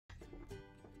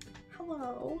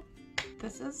Hello.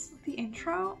 This is the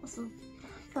intro. This is the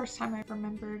first time I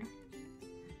remembered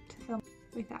to film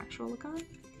with the actual look on.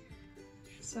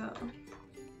 So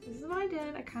this is what I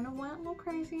did. I kind of went a little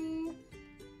crazy.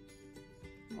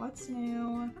 What's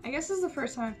new? I guess this is the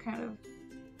first time I've kind of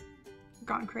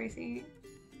gone crazy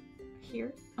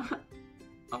here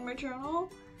on my channel.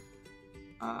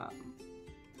 Yeah.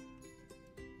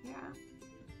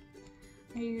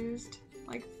 I used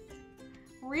like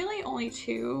really only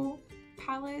 2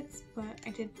 palettes, but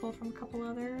I did pull from a couple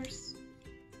others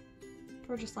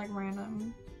for just like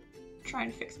random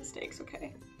trying to fix mistakes,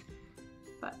 okay?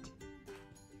 But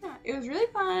yeah, it was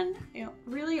really fun. You know,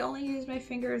 really only used my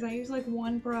fingers. I used like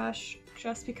 1 brush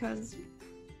just because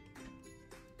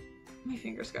my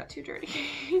fingers got too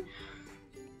dirty.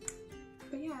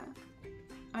 But yeah,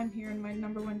 I'm here in my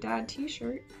 #1 dad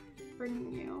t-shirt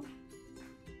bringing you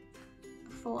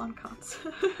a full-on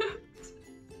concept.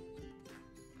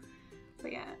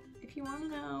 But yeah, if you want to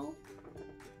know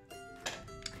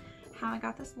how I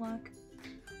got this look,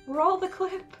 roll the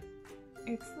clip.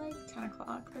 It's like 10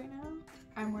 o'clock right now.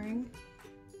 I'm wearing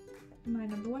my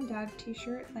 #1 dad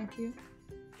t-shirt. Thank you,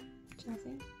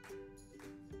 Chelsea.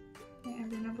 I am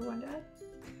your #1 dad.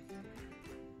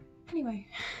 Anyway,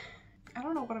 I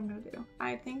don't know what I'm gonna do.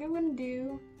 I think I'm gonna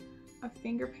do a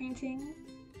finger painting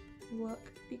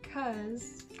look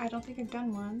because I don't think I've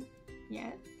done one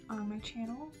yet on my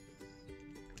channel.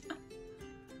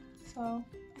 So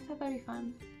I thought that'd be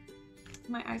fun.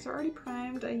 My eyes are already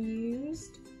primed. I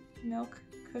used Milk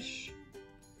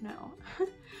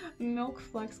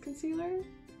Flex Concealer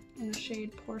in the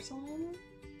shade Porcelain.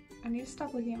 I need to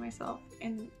stop looking at myself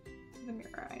in the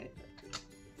mirror.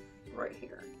 Right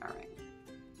here. Alright.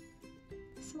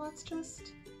 So let's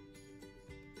just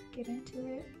get into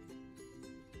it.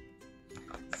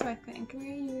 So I think I'm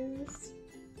gonna use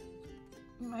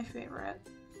my favorite.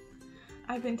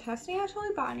 I've been testing out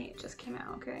Totally Botany. It just came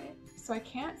out, okay? So I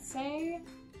can't say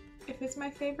if it's my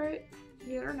favorite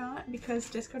yet or not because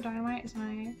Disco Dynamite is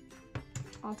my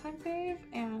all-time fave,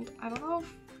 and I don't know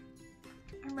if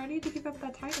I'm ready to give up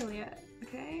that title yet,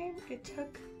 okay? It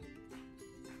took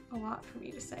a lot for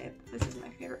me to say that this is my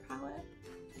favorite palette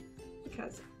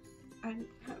because I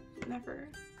have never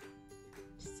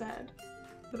said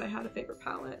that I had a favorite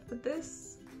palette, but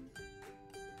this,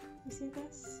 you see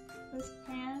this? This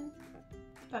pan?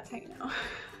 That's how you know.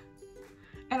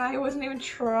 And I wasn't even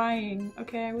trying,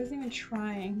 okay? I wasn't even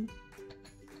trying.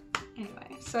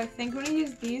 Anyway, so I think I'm gonna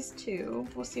use these 2.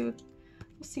 We'll see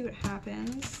what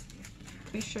happens.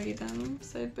 Let me show you them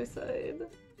side by side.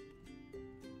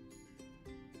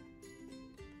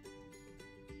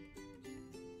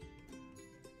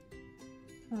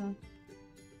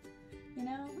 You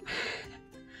know,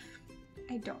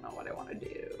 I don't know what I want to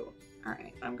do.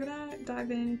 Alright, I'm gonna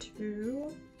dive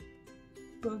into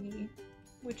Boogie,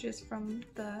 which is from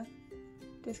the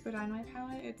Disco Dynamite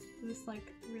palette. It's this like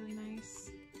really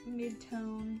nice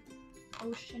mid-tone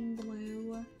ocean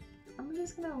blue. I'm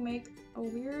just gonna make a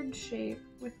weird shape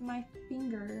with my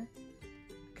finger.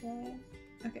 Okay.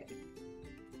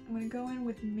 I'm gonna go in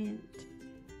with Mint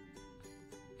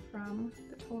from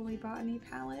the Totally Botany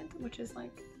palette, which is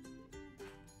like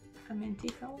a minty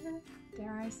color,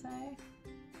 dare I say.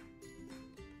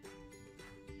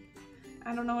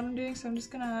 I don't know what I'm doing, so I'm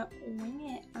just gonna wing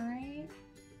it, alright?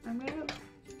 I'm gonna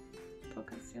put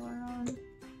concealer on.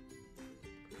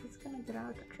 It's gonna get out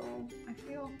of control, I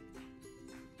feel.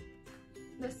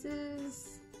 This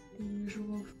is the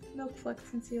usual Milk Flex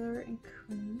Concealer in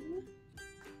cream.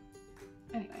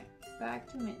 Anyway, back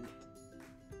to Mint.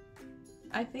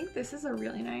 I think this is a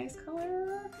really nice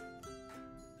color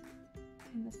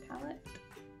in this palette.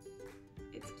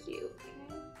 It's cute,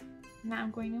 okay? Now I'm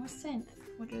going in with Synth,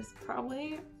 which is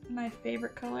probably my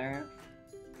favorite color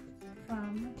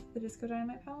from the Disco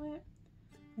Dynamite palette.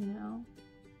 You know,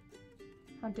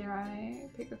 how dare I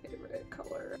pick a favorite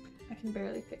color? I can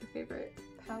barely pick a favorite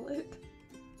palette.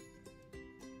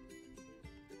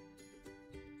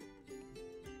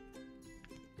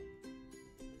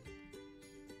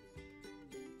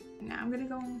 Now I'm gonna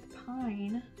go in with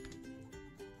Pine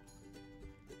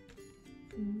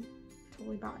from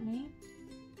Totally Botany.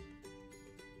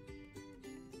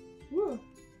 Woo!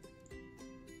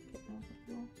 Get that a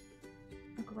little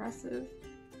aggressive.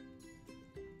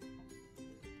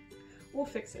 We'll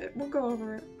fix it. We'll go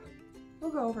over it.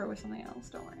 We'll go over it with something else,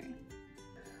 don't worry.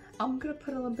 I'm gonna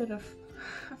put a little bit of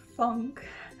Funk,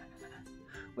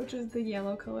 which is the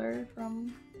yellow color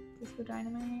from Disco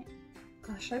Dynamite.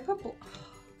 Gosh, should I put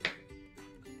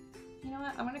you know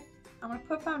what? I'm gonna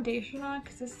put foundation on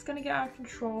because this is gonna get out of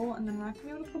control and then I'm not gonna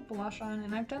be able to put blush on,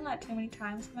 and I've done that too many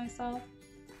times to myself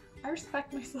I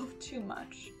respect myself too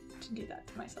much to do that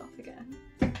to myself again.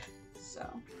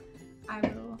 So I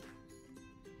will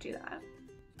do that.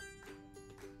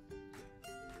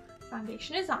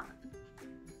 Foundation is on.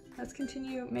 Let's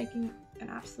continue making an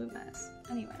absolute mess.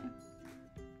 Anyway,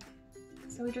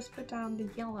 so we just put down the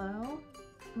yellow.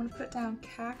 I'm gonna put down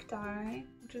cacti,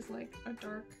 which is like a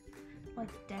dark, like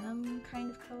denim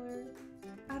kind of color.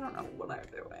 I don't know what I'm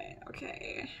doing.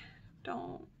 Okay,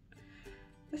 don't.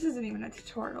 This isn't even a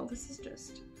tutorial. This is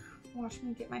just watch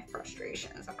me get my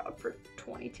frustrations out for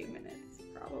 22 minutes,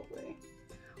 probably.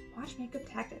 Watch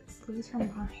Makeuptactics lose her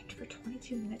mind for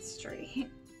 22 minutes straight.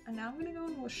 And now I'm gonna go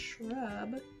in with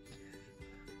Shrub.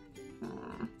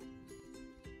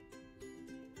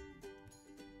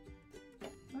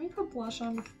 Let me put blush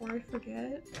on before I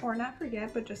forget. Or not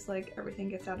forget, but just like everything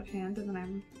gets out of hand and then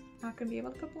I'm not gonna be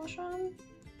able to put blush on.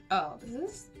 Oh, this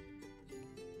is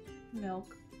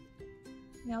Milk.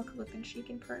 Milk, Lip and Cheek,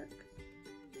 and Perk.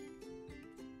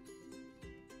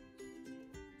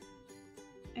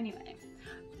 Anyway,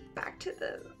 back to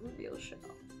the reveal show.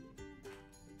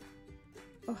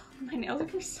 Oh, my nails are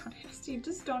gonna be so nasty.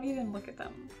 Just don't even look at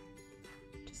them.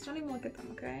 Just don't even look at them,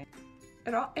 okay?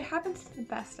 It happens to the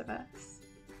best of us.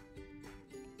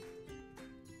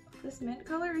 This mint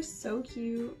color is so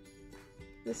cute.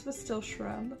 This was still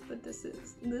Shrub, but this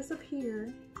up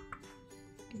here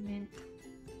is mint.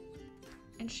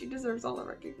 And she deserves all the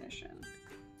recognition.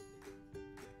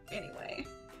 Anyway.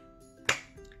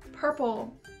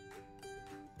 Purple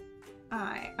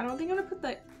eye. I don't think I'm gonna put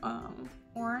the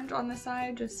orange on the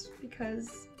side just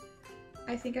because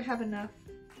I think I have enough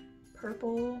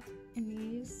purple in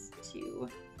these to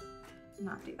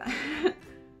not do that.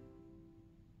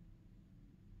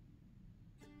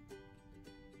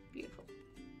 Beautiful.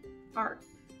 Art.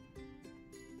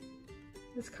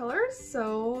 This color is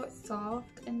so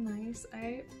soft and nice.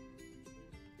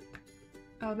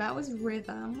 Oh, that was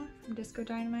Rhythm from Disco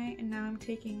Dynamite, and now I'm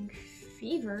taking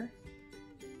Fever,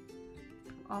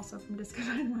 also from Disco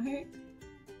Dynamite.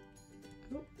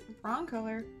 Oh, wrong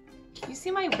color. Can you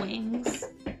see my wings?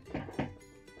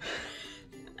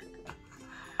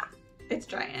 It's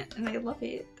giant, and I love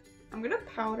it. I'm gonna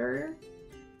powder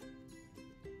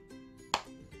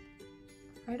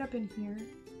right up in here,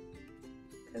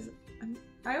 because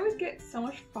I always get so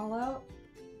much fallout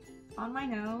on my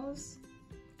nose,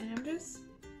 and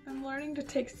I'm learning to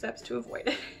take steps to avoid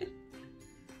it.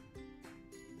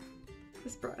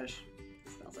 This brush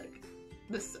smells like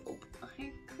the soap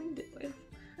I cleaned it with.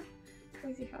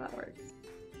 Crazy how that works.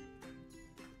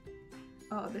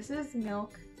 Oh, this is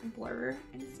Milk Blur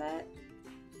and Set.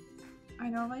 I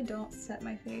normally don't set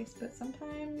my face, but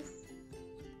sometimes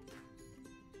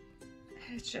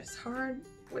it's just hard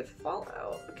with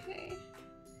fallout, okay?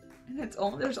 And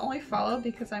there's only fallout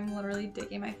because I'm literally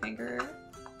digging my finger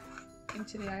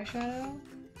into the eyeshadow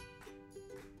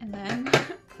and then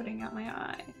putting out my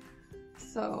eye.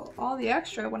 So all the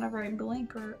extra whenever I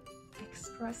blink or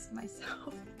express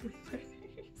myself with my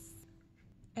face,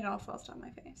 it all falls down my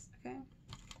face, okay?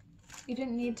 You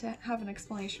didn't need to have an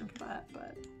explanation for that,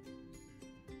 but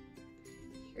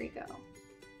here you go.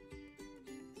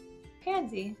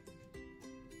 Pansy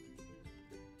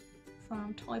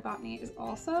from Totally Botany is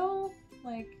also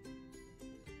like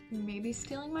maybe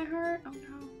stealing my heart. Oh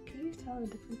no, can you tell the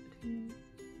difference between these?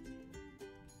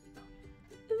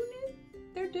 Oh,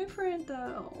 they're different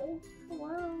though.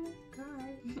 Hello,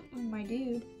 guy. My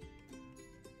dude.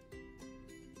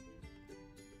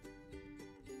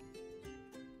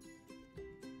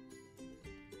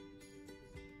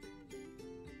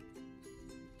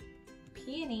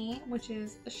 Peony, which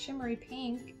is a shimmery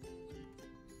pink.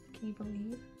 Can you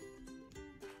believe?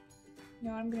 You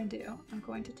know what I'm gonna do? I'm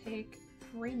going to take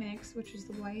Remix, which is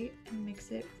the white, and mix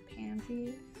it with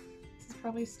Pansy. This is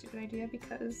probably a stupid idea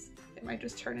because it might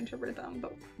just turn into Rhythm,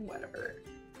 but whatever.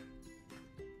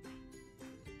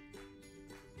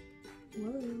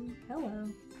 Whoa, hello.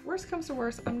 Worst comes to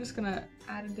worst, I'm just gonna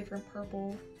add a different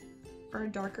purple or a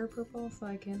darker purple so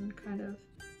I can kind of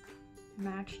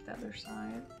match the other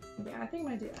side. Yeah, I think I'm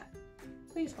gonna do that.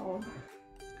 Please hold.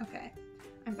 Okay,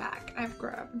 I'm back. I've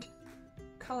grabbed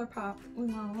Colourpop Ooh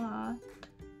La La.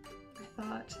 I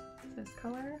thought this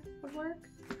color would work.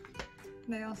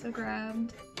 And I also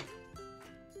grabbed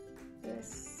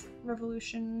this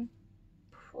Revolution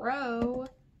Pro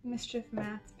Mischief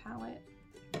Matte palette.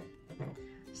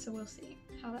 So we'll see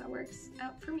how that works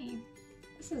out for me.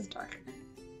 This is darker.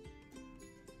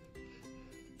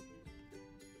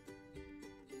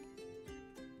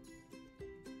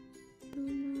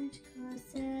 Much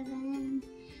closer than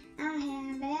I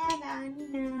have ever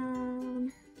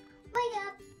known. Wake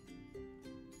up!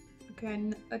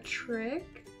 Okay, a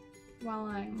trick while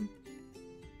I'm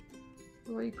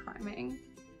re-priming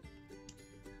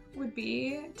would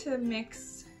be to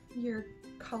mix your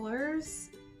colors,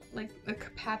 like the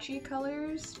patchy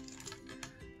colors,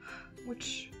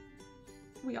 which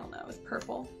we all know is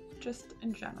purple, just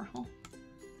in general,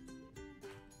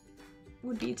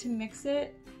 would be to mix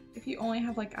it, if you only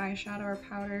have like eyeshadow or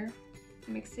powder,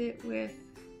 mix it with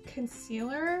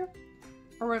concealer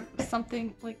or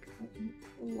something like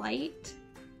light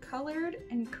colored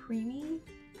and creamy.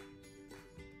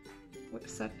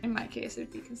 So in my case, it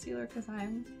would be concealer because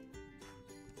I'm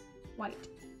white.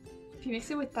 If you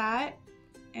mix it with that,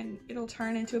 and it'll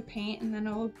turn into a paint, and then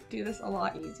it'll do this a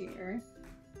lot easier.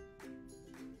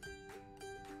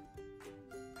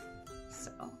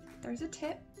 So there's a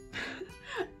tip.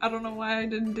 I don't know why I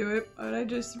didn't do it, but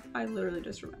I literally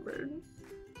just remembered.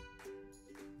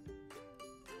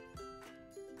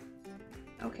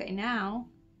 Okay, now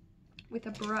with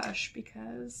a brush,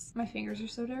 because my fingers are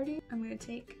so dirty, I'm gonna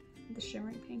take the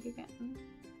shimmering pink again.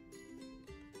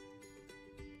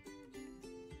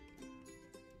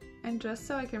 And just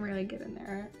so I can really get in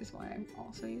there is why I'm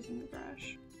also using the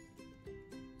brush.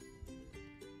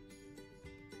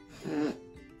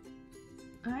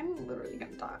 I'm literally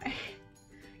gonna die.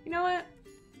 You know what?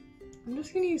 I'm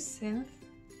just gonna use Synth,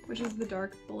 which is the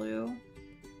dark blue.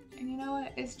 And you know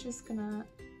what? It's just gonna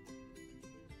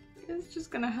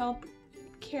help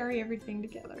carry everything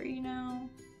together, you know?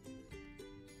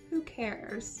 Who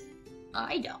cares?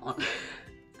 I don't.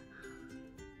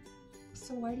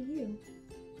 So why do you?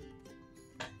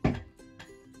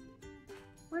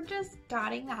 We're just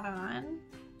dotting that on.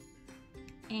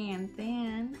 And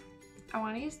then I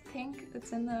want to use pink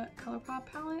that's in the Colourpop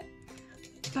palette,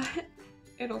 but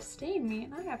it'll stain me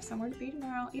and I have somewhere to be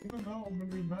tomorrow. Even though I'm gonna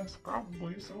be messed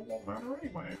probably, so it won't matter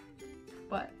anyway.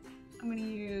 But I'm gonna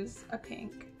use a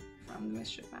pink from the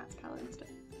Mischief Mattes palette instead.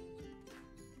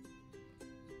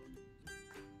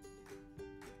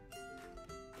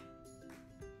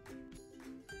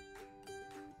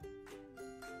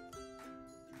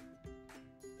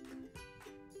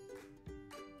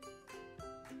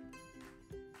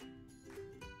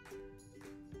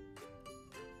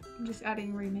 I'm just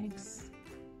adding remix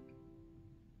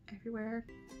everywhere,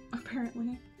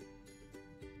 apparently.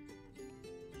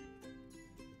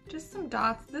 Just some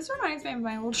dots. This reminds me of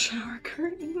my old shower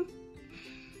curtain.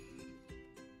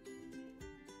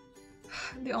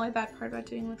 The only bad part about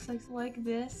doing looks like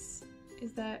this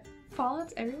is that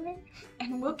fallout's everywhere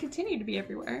and will continue to be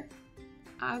everywhere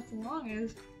as long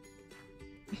as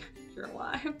you're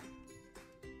alive.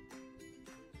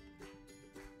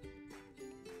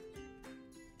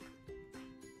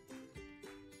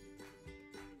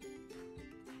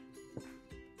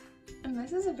 And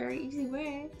this is a very easy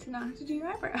way to not have to do your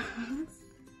eyebrows.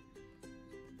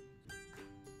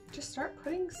 Just start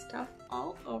putting stuff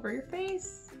all over your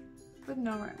face with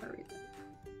no rhyme or reason.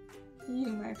 You,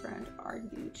 my friend, are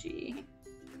Gucci.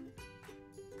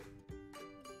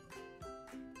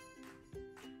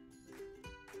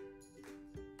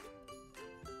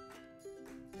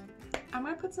 I'm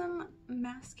gonna put some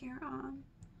mascara on,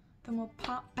 then we'll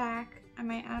pop back. I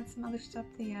might add some other stuff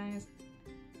to the eyes.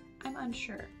 I'm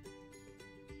unsure.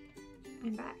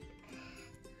 I'm back.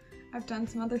 I've done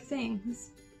some other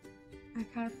things. I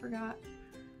kind of forgot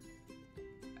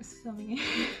I was filming it.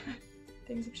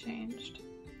 Things have changed.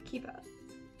 Keep up.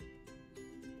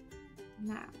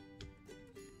 Now,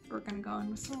 we're gonna go in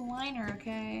with some liner,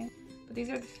 okay? But these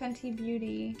are the Fenty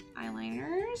Beauty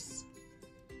eyeliners.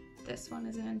 This one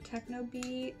is in Techno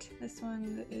Beet. This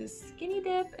one is Skinny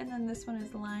Dip, and then this one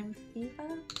is Lime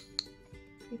Feva.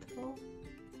 Beautiful.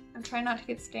 I'm trying not to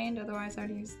get stained, otherwise I'd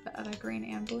use the other green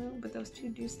and blue, but those two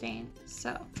do stain,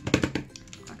 so I'm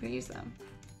not gonna use them.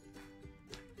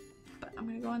 But I'm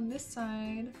gonna go on this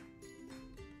side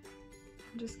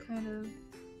and just kind of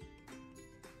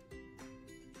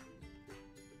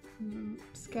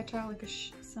sketch out like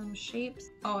some shapes.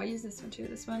 Oh, I use this one too.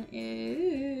 This one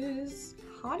is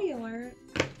Hottie Alert.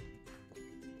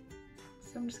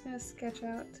 So I'm just gonna sketch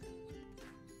out,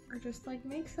 or just like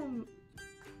make some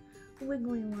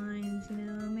wiggly lines, you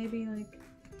know, maybe like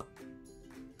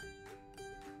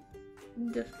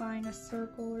define a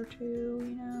circle or two,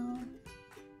 you know.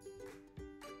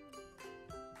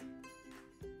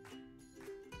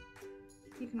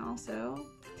 You can also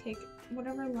take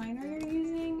whatever liner you're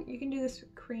using. You can do this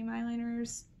with cream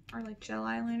eyeliners or like gel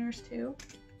eyeliners too.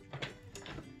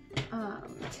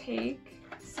 Take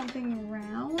something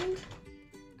round.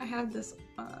 I have this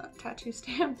tattoo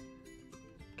stamp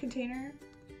container,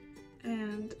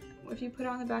 and if you put it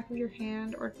on the back of your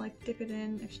hand or like dip it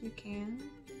in if you can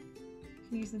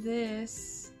use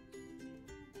this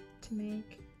to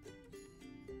make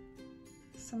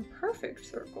some perfect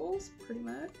circles, pretty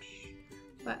much.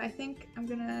 But I think I'm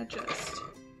gonna just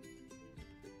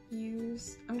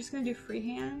I'm just gonna do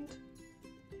freehand.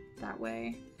 That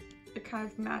way it kind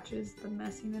of matches the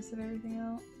messiness of everything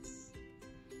else.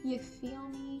 You feel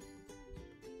me?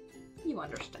 You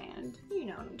understand. You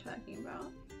know what I'm talking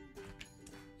about.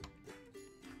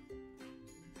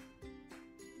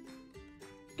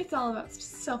 It's all about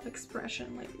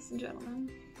self-expression, ladies and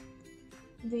gentlemen.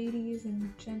 Ladies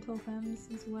and gentle femmes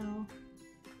as well.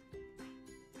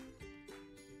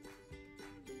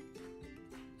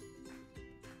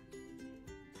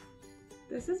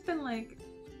 This has been like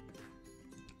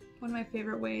one of my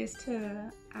favorite ways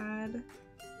to add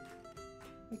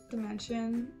like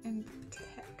dimension and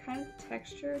kind of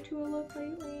texture to a look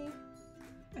lately.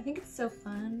 I think it's so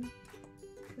fun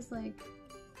because like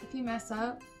if you mess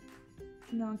up,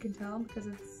 no one can tell because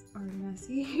it's already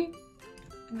messy.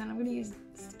 And then I'm gonna use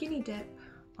Skinny Dip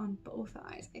on both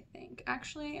eyes, I think.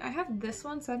 Actually, I have this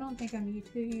one, so I don't think I need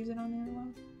to use it on the other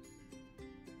one.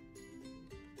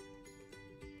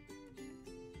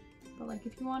 But like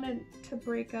if you wanted to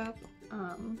break up,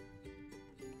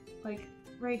 like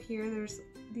right here,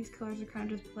 these colors are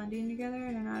kind of just blending together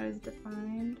and they're not as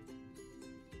defined.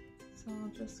 So I'll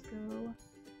just go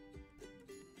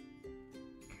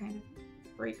kind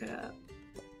of break it up.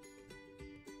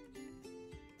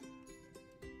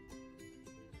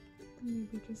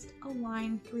 Maybe just a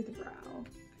line through the brow.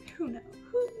 Who knows?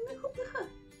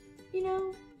 You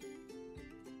know?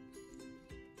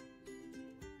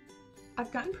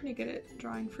 I've gotten pretty good at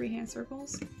drawing freehand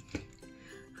circles.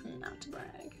 Not to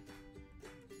brag.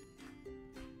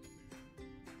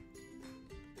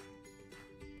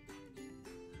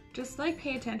 Just like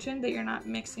pay attention that you're not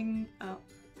mixing up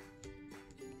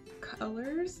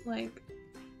colors. Like,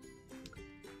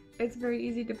 it's very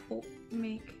easy to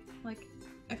make, like,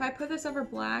 if I put this over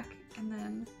black and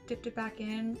then dipped it back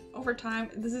in, over time,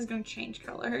 this is going to change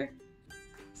color.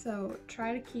 So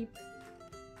try to keep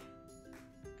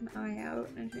an eye out,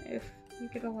 and if you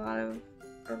get a lot of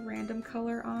a random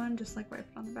color on, just like wipe it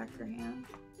on the back of your hand.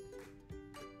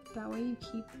 That way you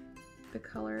keep the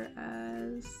color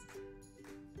as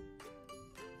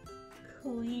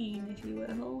clean, if you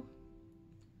will,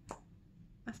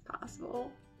 as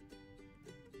possible.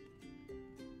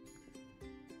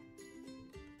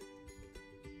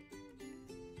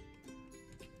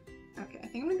 Okay, I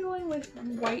think I'm going with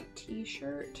white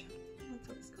t-shirt. That's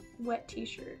what it's called. Wet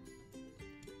t-shirt.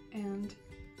 And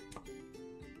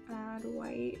add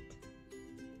white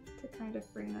to kind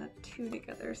of bring that two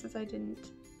together, since I didn't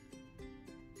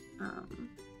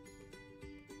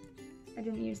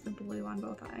use the blue on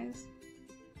both eyes.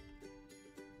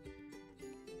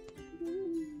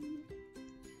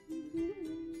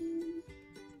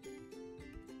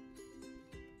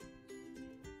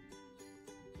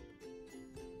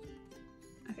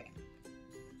 Okay.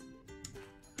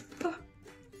 Oh.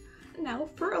 Now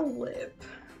for a lip.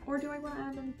 Or do I want to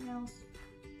add anything else?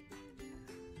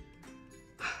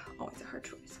 Always a hard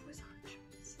choice. Always a hard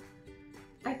choice.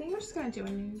 I think I'm just gonna do a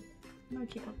nude. I'm gonna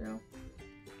keep it real.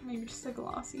 Maybe just a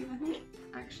glossy then.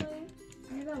 Actually,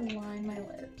 I'm gonna line my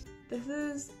lips. This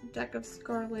is Deck of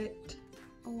Scarlet,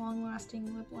 a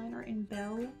long-lasting lip liner in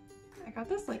Belle. I got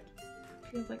this like,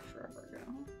 feels like forever ago.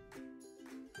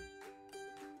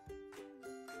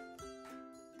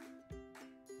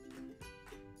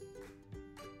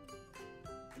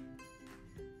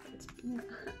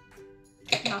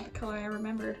 It's not the color I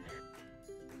remembered.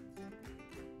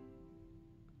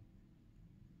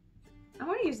 I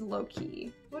want to use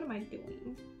Lowkey. What am I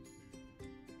doing?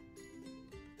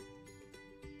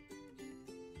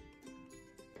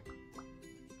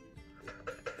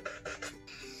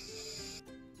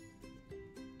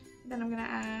 Then I'm gonna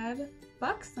add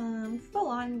Buxom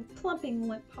full-on plumping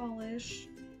lip polish.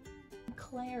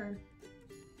 Clair.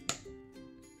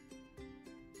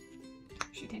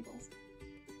 She tingles.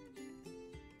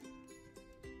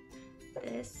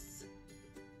 This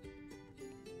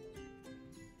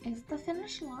is the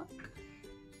finished look.